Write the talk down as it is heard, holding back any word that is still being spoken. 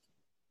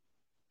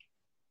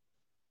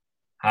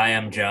Hi,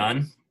 I'm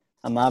John,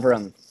 I'm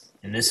Avram.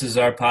 and this is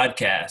our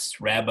podcast,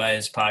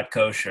 Rabbis Pod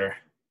Kosher.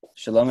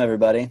 Shalom,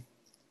 everybody.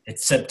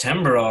 It's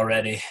September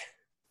already.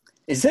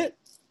 Is it?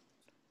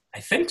 I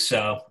think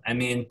so. I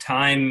mean,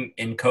 time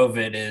in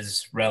COVID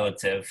is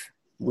relative.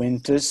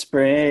 Winter,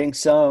 spring,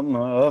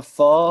 summer,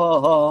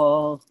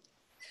 fall.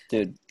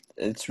 Dude,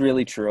 it's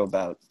really true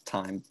about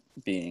time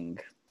being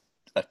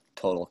a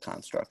total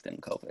construct in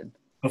COVID.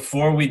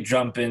 Before we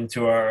jump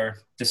into our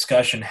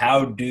discussion,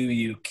 how do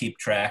you keep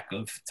track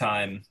of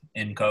time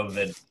in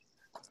COVID?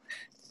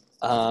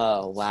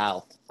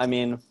 Wow. I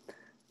mean,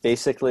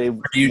 basically,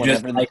 Or do you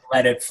just whenever,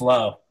 let it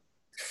flow?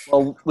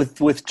 well,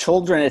 with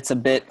children, it's a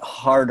bit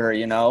harder,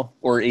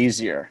 or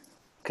easier,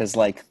 because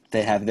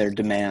they have their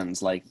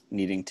demands, like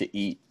needing to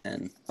eat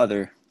and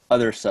other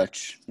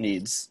such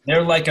needs.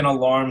 They're like an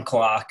alarm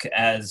clock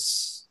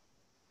as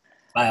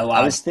I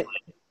was biological. th-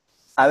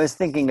 I was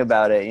thinking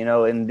about it,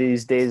 in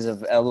these days of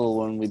Elul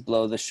when we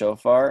blow the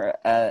shofar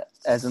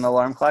as an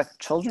alarm clock,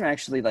 children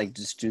actually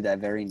just do that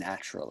very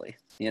naturally.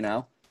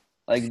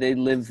 Like they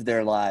live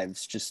their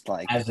lives just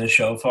like As a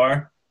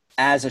shofar,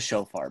 as a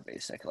shofar,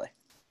 basically.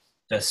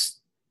 just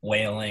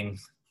wailing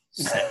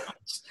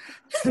sounds.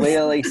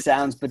 Wailing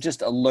sounds, but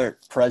just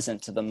alert,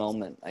 present to the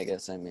moment, I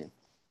guess I mean,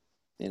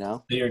 you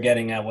know? So you're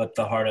getting at what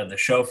the heart of the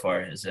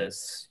shofar is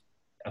as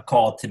a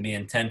call to be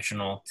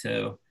intentional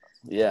to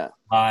Yeah.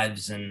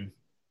 lives and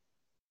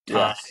time.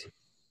 Yes.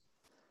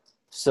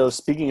 So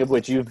speaking of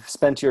which, you've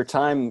spent your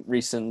time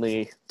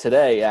recently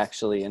today,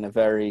 actually, in a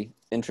very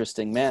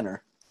interesting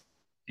manner.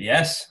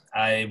 Yes,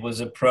 I was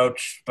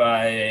approached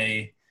by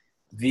a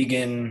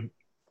vegan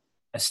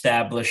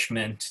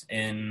establishment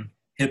in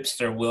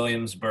hipster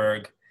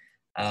Williamsburg,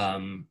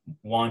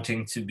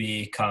 wanting to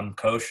become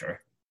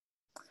kosher.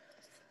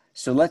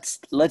 So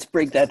let's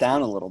break that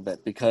down a little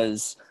bit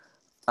because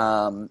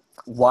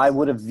why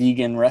would a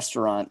vegan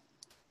restaurant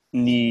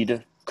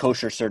need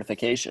kosher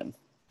certification?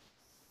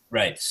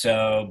 Right.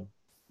 So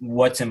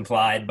what's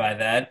implied by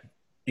that?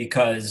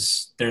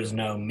 Because there's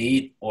no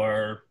meat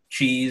or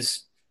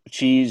cheese.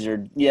 Cheese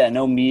or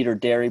no meat or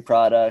dairy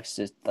products.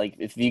 It's like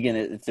if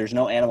there's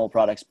no animal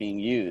products being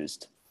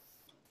used.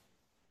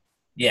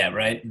 Yeah,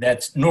 right.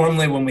 That's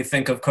normally when we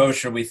think of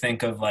kosher, we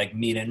think of like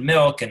meat and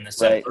milk and the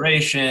Right.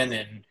 separation,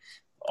 and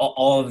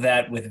all of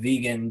that with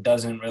vegan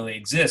doesn't really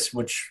exist,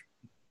 which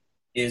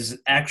is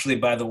actually,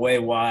 by the way,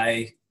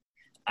 why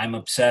I'm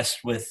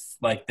obsessed with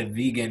like the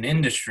vegan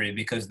industry,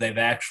 because they've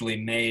actually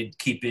made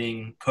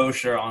keeping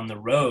kosher on the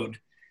road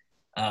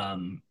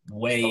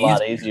way A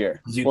lot easier.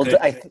 easier. You Well,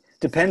 could,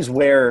 depends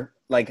where.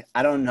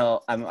 I don't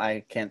know.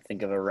 I can't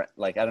think of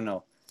I don't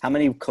know how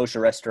many kosher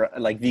restaurant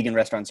vegan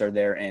restaurants are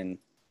there in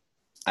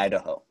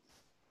Idaho.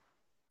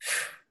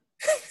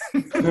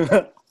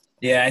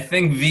 yeah, I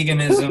think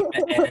veganism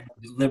and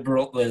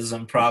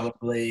liberalism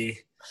probably.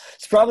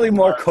 It's probably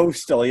more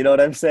coastal. You know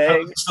what I'm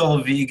saying?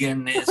 Coastal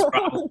vegan is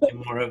probably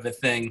more of a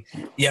thing.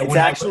 Yeah, It's when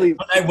I actually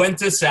when I went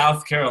to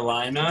South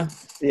Carolina,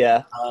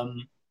 yeah.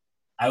 um,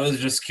 I was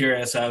just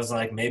curious. I was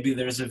like, maybe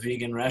there's a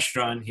vegan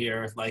restaurant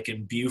here, like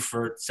in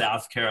Beaufort,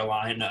 South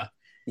Carolina,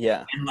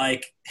 Yeah. and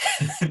like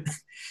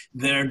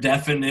their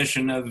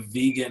definition of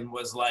vegan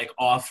was like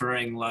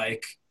offering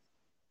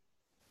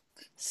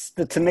It's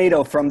the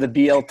tomato from the like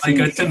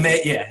BLT. a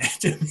tomato, yeah,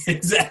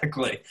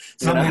 exactly, You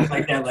something know,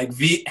 like that, like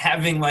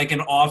having like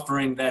an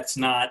offering that's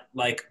not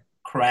like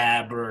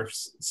crab or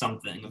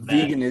something of that.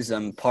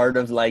 veganism part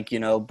of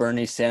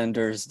Bernie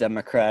Sanders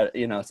Democrat.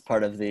 It's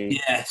part of the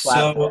Yeah,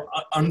 platform.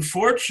 so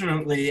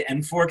unfortunately,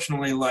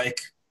 like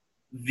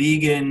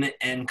vegan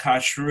and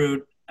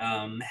kashrut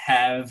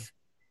have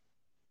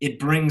it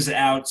brings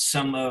out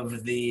some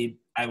of the,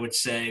 I would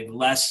say,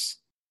 less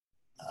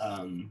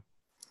um,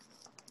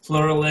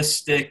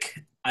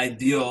 pluralistic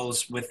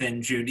ideals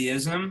within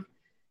Judaism,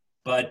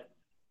 but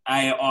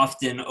I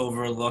often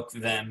overlook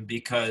them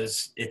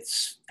because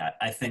it's,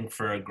 I think,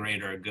 for a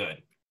greater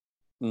good.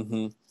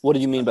 What do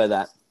you mean by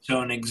that?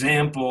 So, an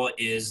example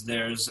is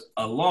there's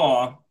a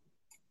law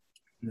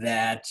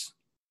that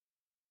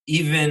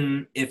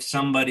even if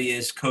somebody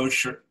is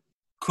kosher,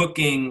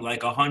 cooking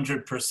like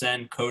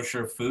 100%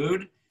 kosher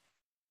food,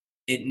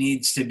 it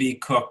needs to be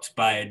cooked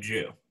by a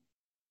Jew.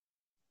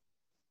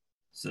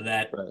 So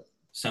that Right.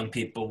 some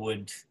people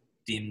would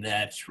deem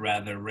that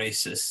rather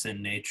racist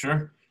in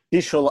nature.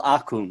 Bishul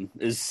akum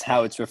is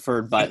how it's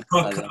referred by the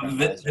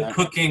rabbis, The right?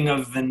 cooking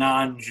of the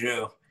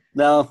non-Jew.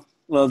 No,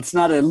 well, it's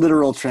not a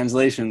literal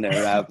translation there,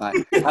 Rabbi.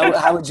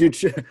 How would you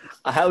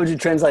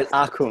translate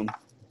akum?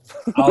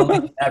 I'll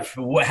leave that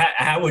for,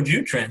 how would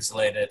you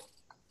translate it?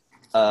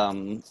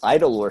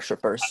 Idol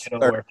worshippers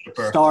Idol or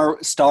worshiper.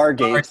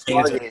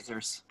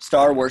 Stargazer.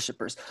 star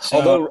worshippers. So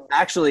Although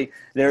actually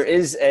there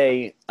is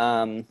a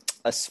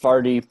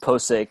Sephardi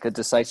posek, a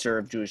decisive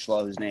of Jewish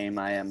law whose name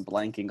I am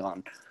blanking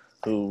on,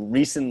 who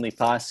recently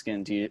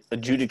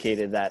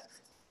adjudicated that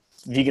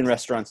vegan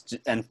restaurants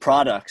and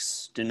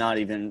products do not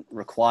even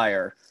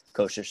require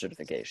kosher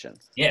certification.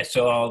 yeah,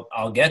 so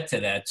I'll get to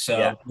that.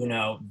 Yeah.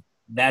 So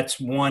that's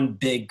one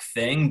big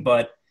thing,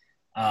 but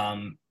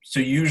so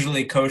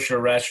usually kosher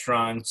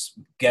restaurants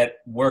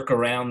work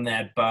around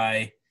that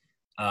by,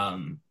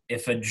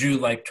 if a Jew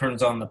like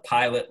turns on the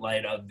pilot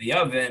light of the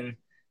oven,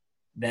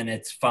 then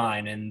it's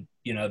fine. And,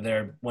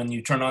 when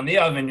you turn on the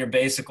oven, you're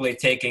basically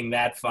taking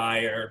that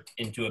fire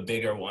into a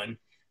bigger one.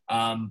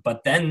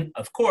 But then,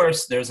 of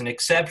course, there's an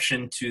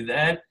exception to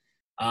that.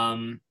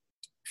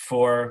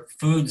 For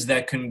foods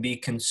that can be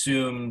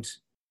consumed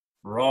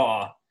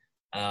raw,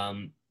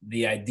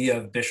 the idea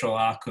of bishul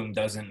akum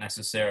doesn't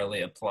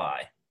necessarily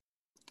apply.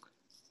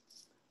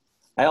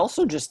 I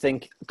also just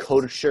think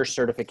kosher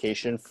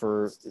certification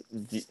for,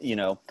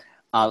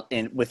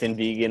 within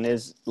vegan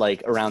is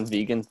like around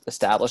vegan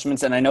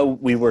establishments. And I know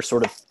we were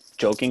sort of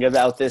joking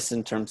about this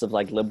in terms of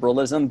like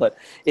liberalism, but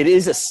it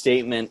is a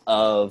statement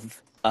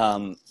of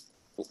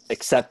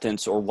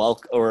acceptance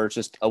or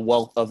just of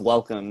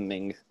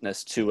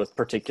welcomingness to a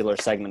particular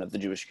segment of the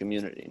Jewish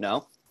community.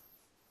 No?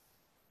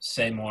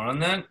 Say more on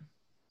that.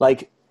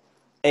 Like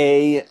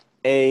a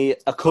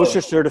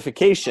kosher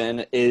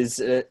certification is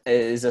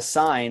a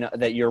sign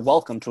that you're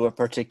welcome to a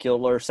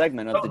particular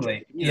segment of the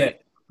Jewish community. Yeah.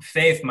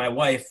 Faith, my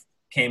wife,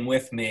 came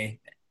with me,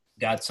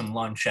 got some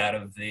lunch out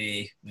of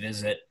the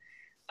visit.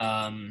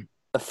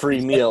 A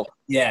free meal.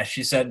 Yeah,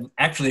 she said,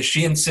 actually,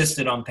 she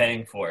insisted on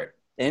paying for it.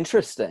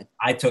 Interesting.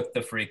 I took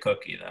the free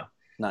cookie, though.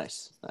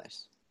 Nice.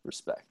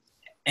 Respect.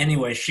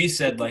 Anyway, she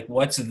said, like,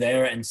 what's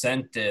their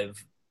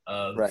incentive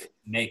of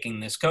making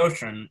this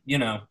kosher? And,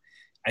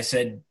 I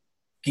said,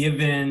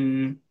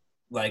 given,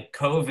 like,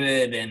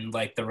 COVID and,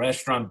 like, the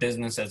restaurant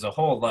business as a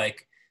whole,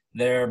 like,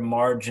 their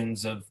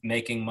margins of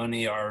making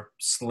money are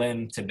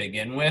slim to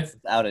begin with.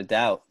 Without a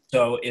doubt.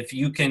 So if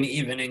you can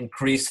even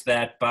increase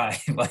that by,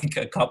 like,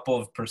 a couple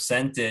of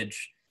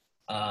percentage,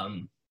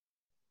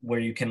 where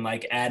you can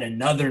like add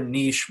another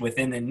niche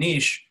within a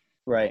niche,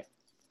 right?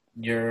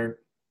 You're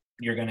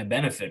going to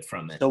benefit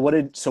from it. So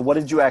what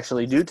did you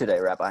actually do today,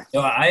 Rabbi?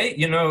 So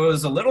it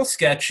was a little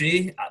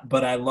sketchy,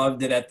 but I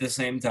loved it at the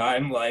same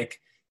time. Like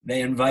they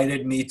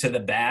invited me to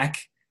the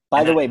back.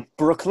 By the way,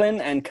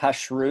 Brooklyn and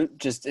kashrut,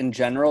 just in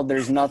general,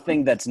 there's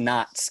nothing that's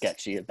not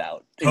sketchy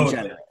about in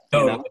general.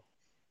 Totally.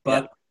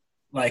 But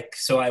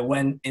so I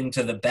went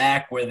into the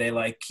back where they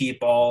like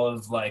keep all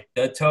of like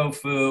the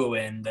tofu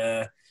and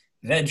the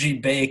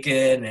veggie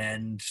bacon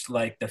and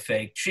like the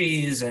fake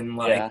cheese and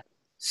like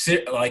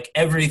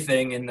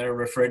everything in their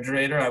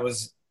refrigerator. I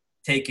was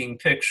taking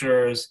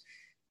pictures.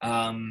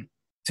 To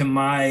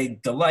my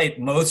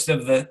delight, most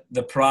of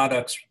the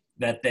products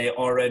that they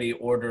already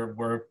ordered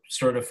were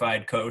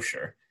certified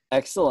kosher.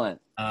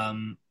 Excellent.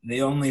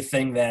 The only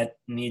thing that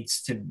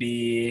needs to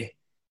be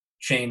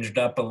changed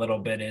up a little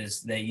bit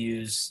is they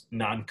use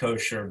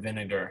non-kosher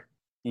vinegar.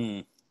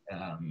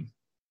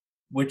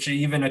 Which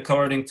even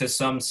according to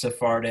some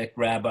Sephardic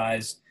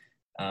rabbis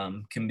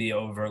can be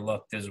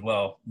overlooked as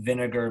well.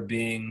 Vinegar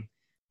being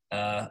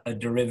a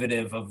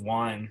derivative of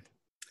wine,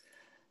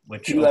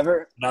 which is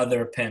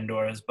another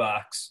Pandora's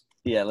box.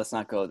 Yeah, let's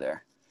not go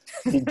there.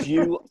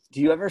 Do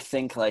you ever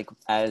think like,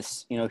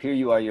 as you know, here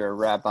you are, you're a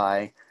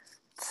rabbi,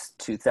 it's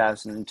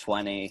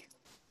 2020,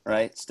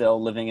 right?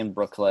 Still living in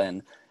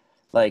Brooklyn.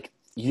 Like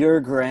your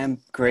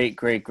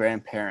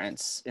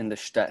great-great-grandparents in the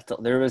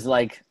shtetl, there was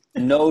like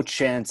no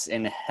chance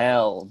in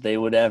hell they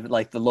would have,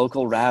 like the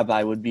local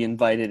rabbi would be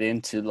invited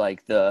into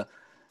like the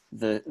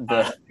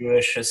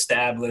Jewish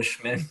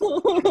establishment.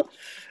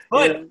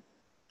 But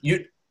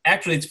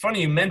actually, it's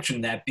funny you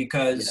mentioned that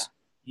because,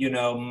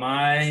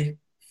 my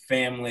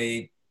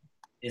family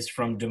is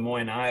from Des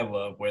Moines,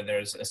 Iowa, where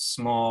there's a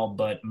small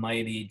but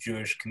mighty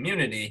Jewish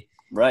community.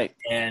 Right.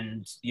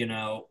 And,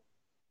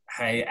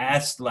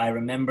 I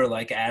remember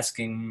like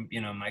asking,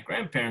 my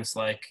grandparents,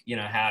 like,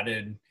 how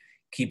did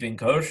keeping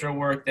kosher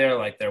work there?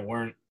 Like there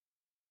weren't,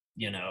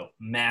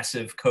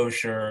 massive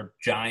kosher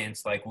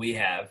giants like we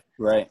have.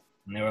 Right.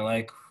 And they were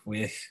like,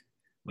 we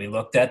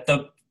looked at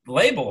the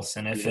labels,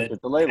 and if it had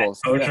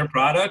kosher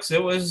products,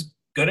 it was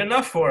good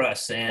enough for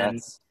us. And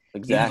that's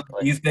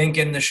exactly. You think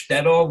in the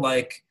shtetl,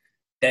 like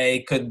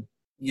they could,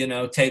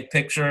 take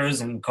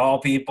pictures and call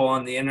people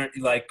on the internet,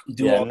 like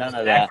do all none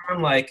of that.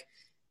 Like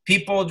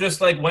people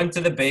just like went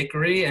to the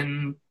bakery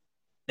and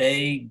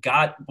they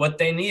got what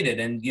they needed.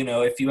 And,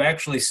 if you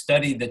actually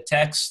study the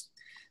text,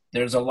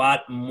 there's a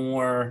lot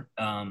more,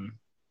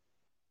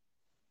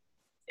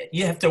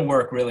 you have to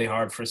work really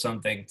hard for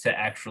something to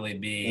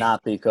actually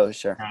not be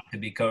kosher. Not to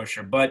be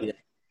kosher. But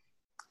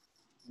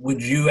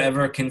would you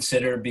ever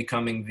consider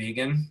becoming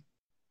vegan?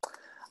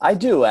 I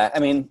do. I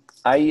mean,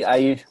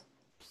 I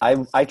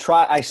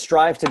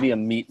strive to be a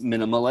meat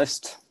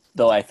minimalist,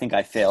 though I think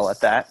I fail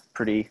at that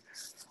pretty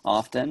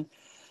often.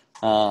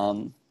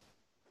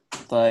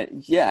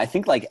 But yeah, I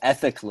think like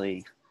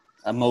ethically,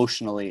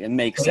 emotionally, it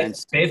makes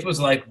sense. Faith was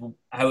like,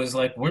 I was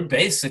like, we're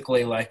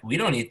basically like, we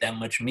don't eat that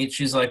much meat.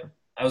 She's like,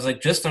 I was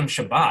like, just on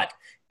Shabbat.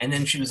 And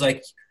then she was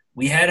like,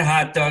 we had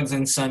hot dogs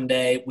on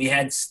Sunday. We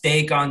had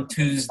steak on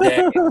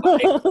Tuesday.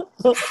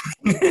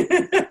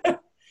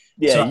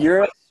 Yeah, so,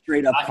 you're a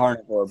straight up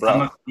carnivore,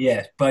 bro.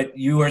 But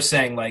you were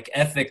saying like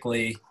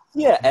ethically,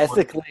 Yeah,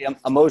 ethically,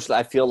 emotionally,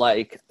 I feel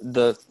like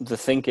the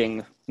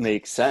thinking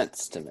makes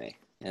sense to me.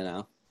 You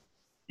know.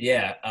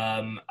 Yeah,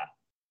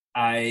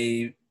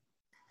 I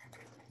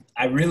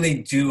I really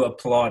do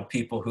applaud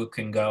people who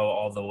can go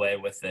all the way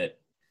with it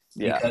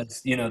Yeah,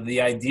 because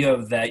the idea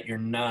of that you're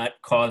not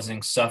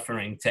causing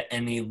suffering to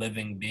any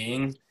living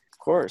being of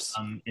course.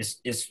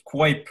 is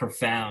quite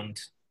profound,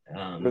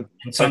 and Our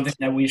something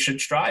that we should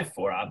strive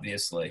for,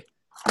 obviously.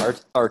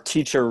 our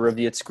teacher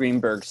Ravitz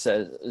Greenberg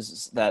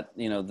says that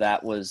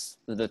that was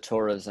the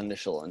Torah's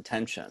initial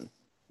intention.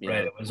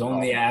 Right. It was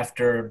only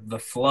after the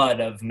flood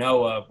of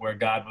Noah where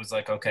God was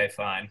like, okay,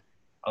 fine,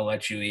 I'll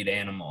let you eat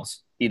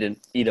animals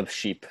eat a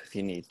sheep if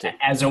you need to.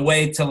 as a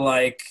way to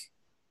like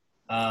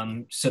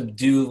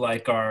subdue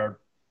like our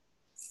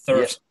Yeah,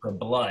 thirst for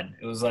blood.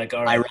 It was like,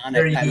 all right,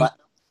 ironic.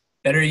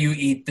 better you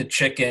eat the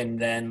chicken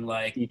than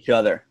like, Each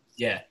other.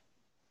 yeah,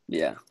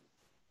 Yeah,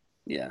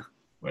 yeah.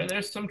 where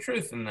there's some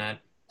truth in that.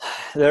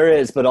 There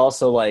is, but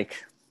also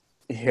like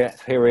here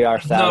we are,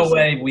 There's no thousand.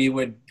 way we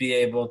would be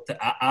able to.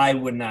 I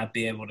would not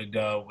be able to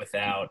go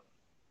without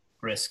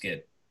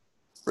brisket.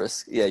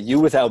 Yeah, you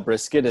without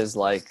brisket is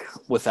like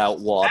without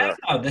I water. don't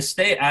know the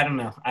state. I don't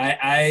know.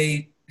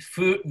 I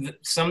food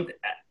some.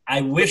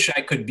 I wish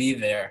I could be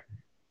there.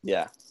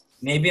 Yeah,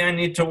 Maybe I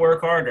need to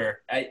work harder.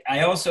 I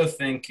also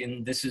think,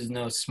 and this is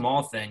no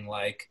small thing,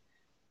 like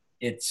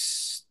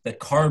it's the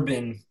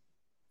carbon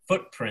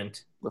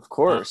footprint of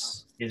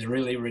course. is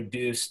really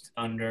reduced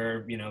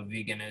under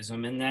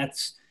veganism, and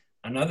that's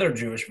another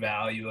Jewish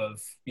value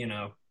of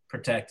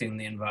protecting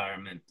the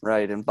environment.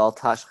 Right, and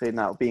baltashke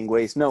not being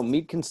waste. No,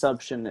 meat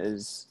consumption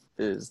is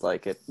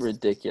like at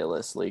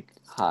ridiculously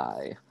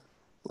high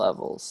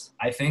levels.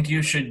 I think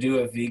you should do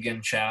a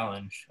vegan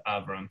challenge,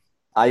 Avram.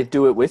 I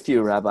do it with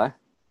you, Rabbi,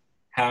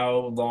 How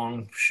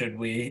long should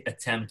we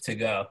attempt to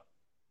go?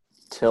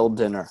 till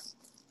dinner.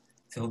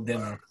 Till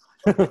dinner.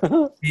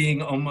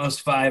 Being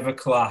almost 5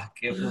 o'clock,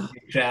 it will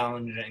be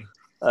challenging.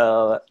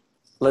 uh,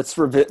 let's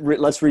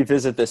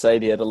revisit this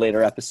idea at a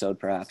later episode,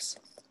 perhaps.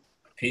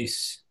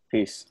 Peace.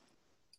 Peace.